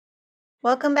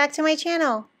Welcome back to my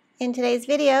channel. In today's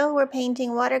video, we're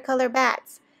painting watercolor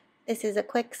bats. This is a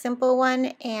quick, simple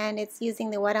one, and it's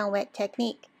using the wet on wet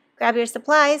technique. Grab your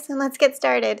supplies and let's get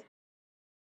started.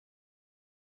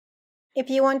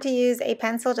 If you want to use a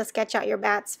pencil to sketch out your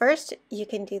bats first, you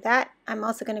can do that. I'm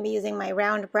also going to be using my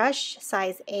round brush,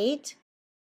 size 8.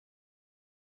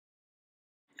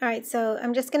 Alright, so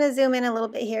I'm just going to zoom in a little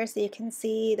bit here so you can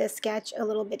see the sketch a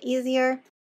little bit easier.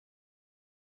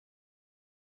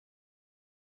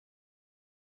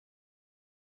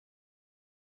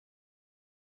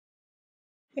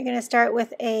 You're going to start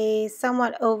with a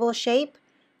somewhat oval shape,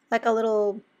 like a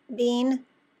little bean,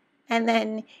 and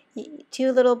then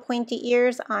 2 little pointy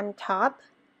ears on top.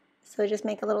 So just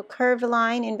make a little curved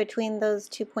line in between those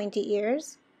 2 pointy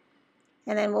ears.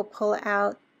 And then we'll pull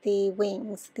out the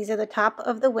wings. These are the top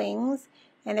of the wings,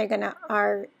 and they're going to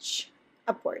arch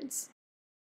upwards.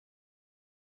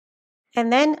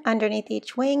 And then underneath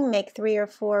each wing, make 3 or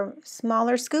 4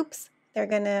 smaller scoops. They're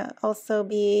going to also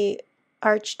be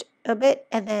arched a bit,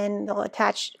 and then they'll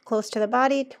attach close to the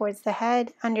body, towards the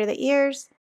head, under the ears.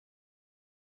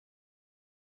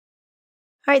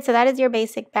 Alright, so that is your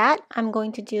basic bat. I'm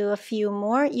going to do a few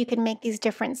more. You can make these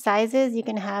different sizes. You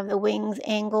can have the wings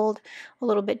angled a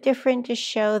little bit different to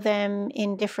show them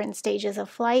in different stages of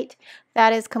flight.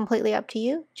 That is completely up to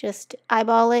you. Just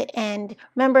eyeball it, and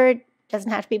remember, it doesn't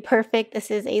have to be perfect.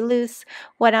 This is a loose,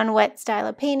 wet on wet style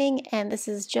of painting, and this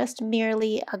is just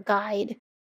merely a guide.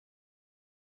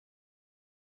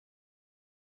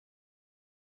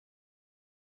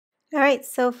 Alright,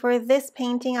 so for this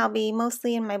painting, I'll be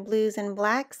mostly in my blues and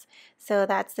blacks. So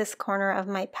that's this corner of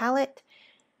my palette.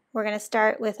 We're going to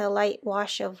start with a light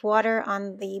wash of water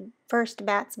on the first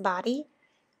bat's body,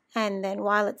 and then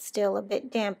while it's still a bit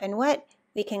damp and wet,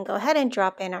 we can go ahead and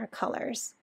drop in our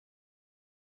colors.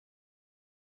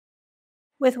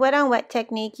 With wet on wet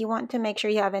technique, you want to make sure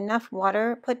you have enough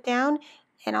water put down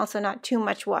and also not too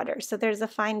much water, so there's a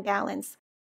fine balance.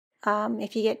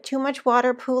 If you get too much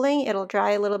water pooling, it'll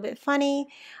dry a little bit funny,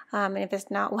 and if it's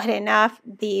not wet enough,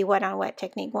 the wet on wet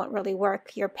technique won't really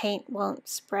work. Your paint won't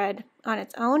spread on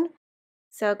its own.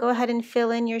 So go ahead and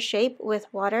fill in your shape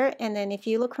with water, and then if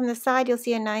you look from the side, you'll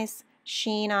see a nice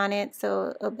sheen on it,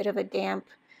 so a bit of a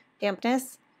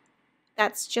dampness.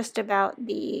 That's just about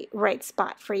the right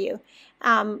spot for you.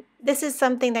 This is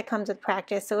something that comes with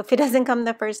practice, so if it doesn't come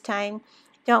the first time,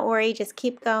 don't worry, just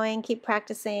keep going, keep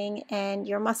practicing, and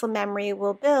your muscle memory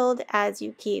will build as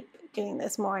you keep doing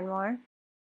this more and more.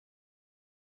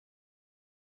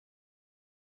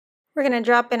 We're going to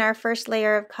drop in our first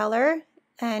layer of color,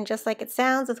 and just like it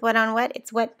sounds with wet on wet,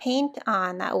 it's wet paint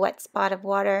on that wet spot of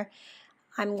water.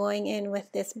 I'm going in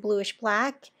with this bluish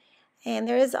black, and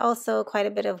there is also quite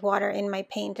a bit of water in my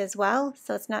paint as well,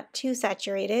 so it's not too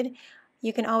saturated.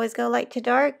 You can always go light to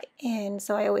dark, and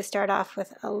so I always start off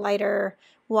with a lighter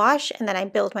wash, and then I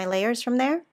build my layers from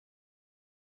there.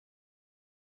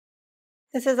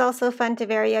 This is also fun to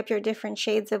vary up your different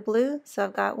shades of blue. So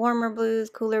I've got warmer blues,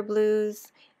 cooler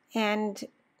blues, and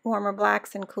warmer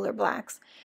blacks and cooler blacks.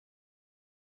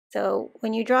 So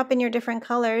when you drop in your different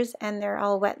colors and they're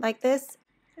all wet like this,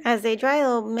 as they dry,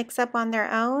 they'll mix up on their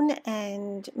own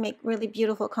and make really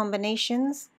beautiful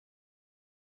combinations.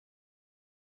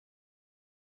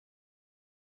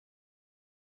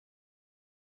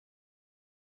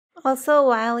 Also,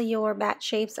 while your bat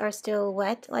shapes are still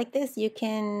wet like this, you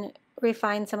can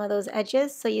refine some of those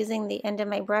edges. So using the end of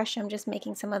my brush, I'm just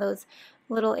making some of those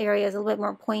little areas a little bit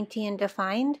more pointy and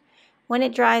defined. When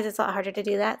it dries, it's a lot harder to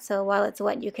do that. So while it's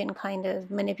wet, you can kind of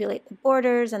manipulate the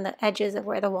borders and the edges of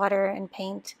where the water and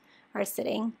paint are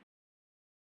sitting.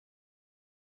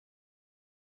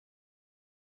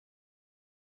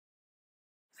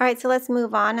 All right, so let's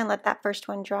move on and let that first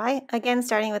one dry. Again,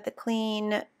 starting with a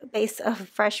clean base of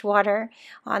fresh water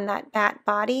on that bat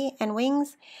body and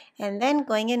wings, and then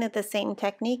going in with the same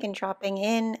technique and dropping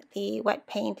in the wet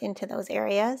paint into those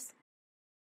areas.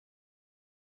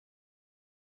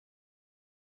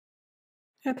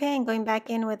 Okay, and going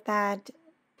back in with that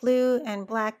blue and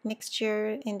black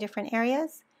mixture in different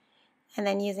areas, and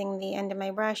then using the end of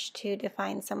my brush to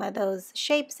define some of those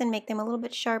shapes and make them a little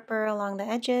bit sharper along the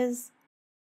edges.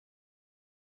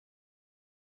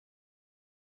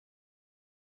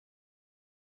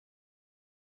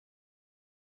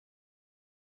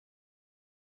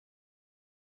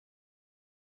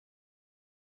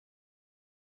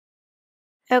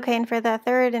 Okay, and for the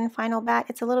third and final bat,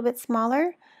 it's a little bit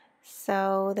smaller.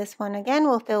 So this one again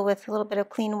will fill with a little bit of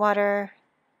clean water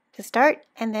to start,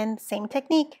 and then same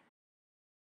technique.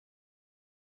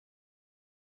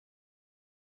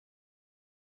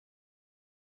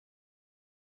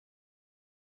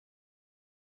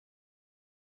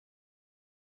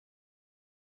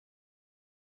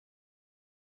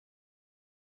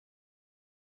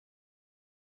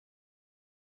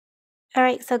 All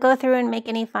right, so go through and make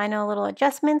any final little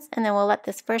adjustments, and then we'll let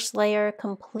this first layer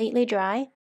completely dry.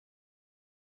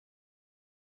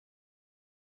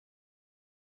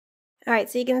 All right,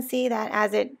 so you can see that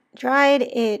as it dried,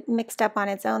 it mixed up on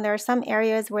its own. There are some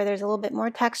areas where there's a little bit more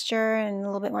texture and a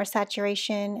little bit more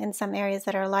saturation, and some areas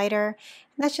that are lighter.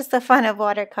 And that's just the fun of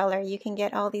watercolor. You can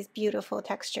get all these beautiful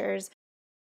textures.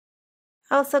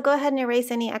 Also, go ahead and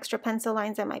erase any extra pencil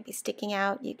lines that might be sticking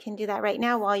out. You can do that right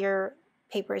now while your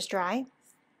paper is dry.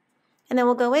 And then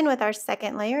we'll go in with our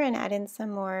second layer and add in some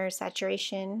more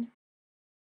saturation.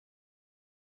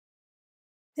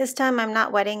 This time I'm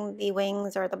not wetting the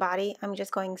wings or the body. I'm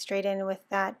just going straight in with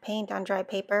that paint on dry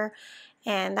paper.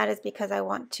 And that is because I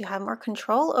want to have more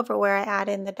control over where I add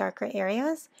in the darker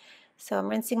areas. So I'm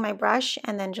rinsing my brush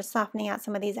and then just softening out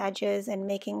some of these edges and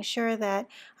making sure that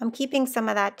I'm keeping some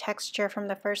of that texture from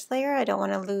the first layer. I don't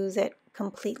want to lose it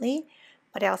completely,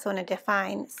 but I also want to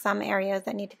define some areas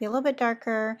that need to be a little bit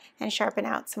darker and sharpen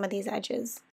out some of these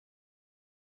edges.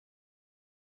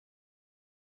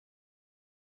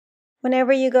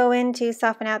 Whenever you go in to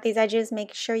soften out these edges,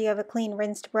 make sure you have a clean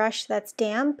rinsed brush that's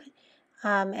damp,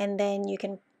 and then you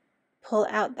can pull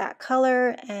out that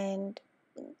color and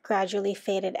gradually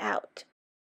fade it out.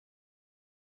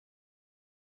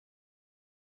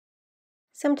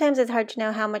 Sometimes it's hard to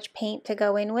know how much paint to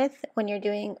go in with when you're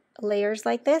doing layers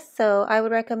like this, so I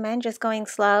would recommend just going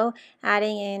slow,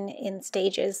 adding in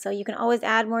stages. So you can always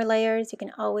add more layers, you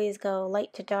can always go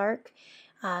light to dark,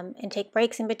 and take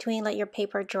breaks in between, let your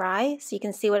paper dry so you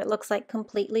can see what it looks like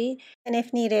completely. And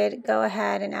if needed, go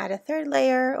ahead and add a third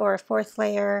layer or a fourth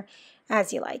layer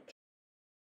as you like.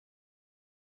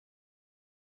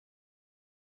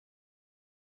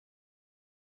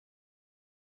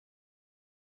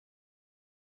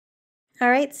 All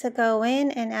right, so go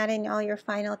in and add in all your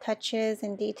final touches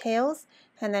and details,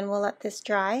 and then we'll let this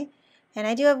dry. And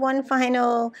I do have one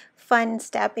final fun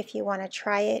step if you want to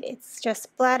try it. It's just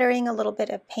splattering a little bit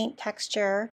of paint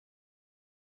texture.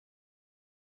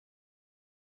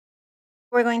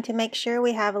 We're going to make sure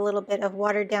we have a little bit of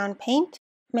watered down paint.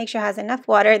 Make sure it has enough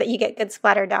water that you get good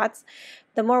splatter dots.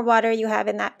 The more water you have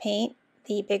in that paint,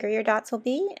 the bigger your dots will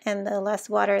be, and the less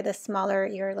water, the smaller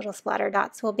your little splatter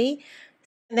dots will be.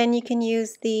 And then you can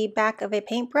use the back of a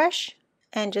paintbrush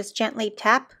and just gently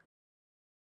tap.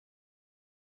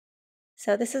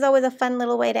 So this is always a fun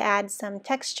little way to add some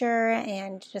texture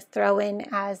and just throw in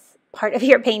as part of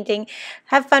your painting.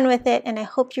 Have fun with it, and I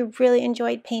hope you really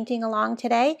enjoyed painting along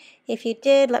today. If you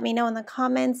did, let me know in the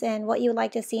comments and what you would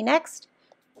like to see next.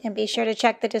 And be sure to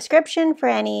check the description for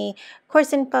any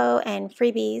course info and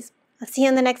freebies. I'll see you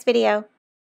in the next video.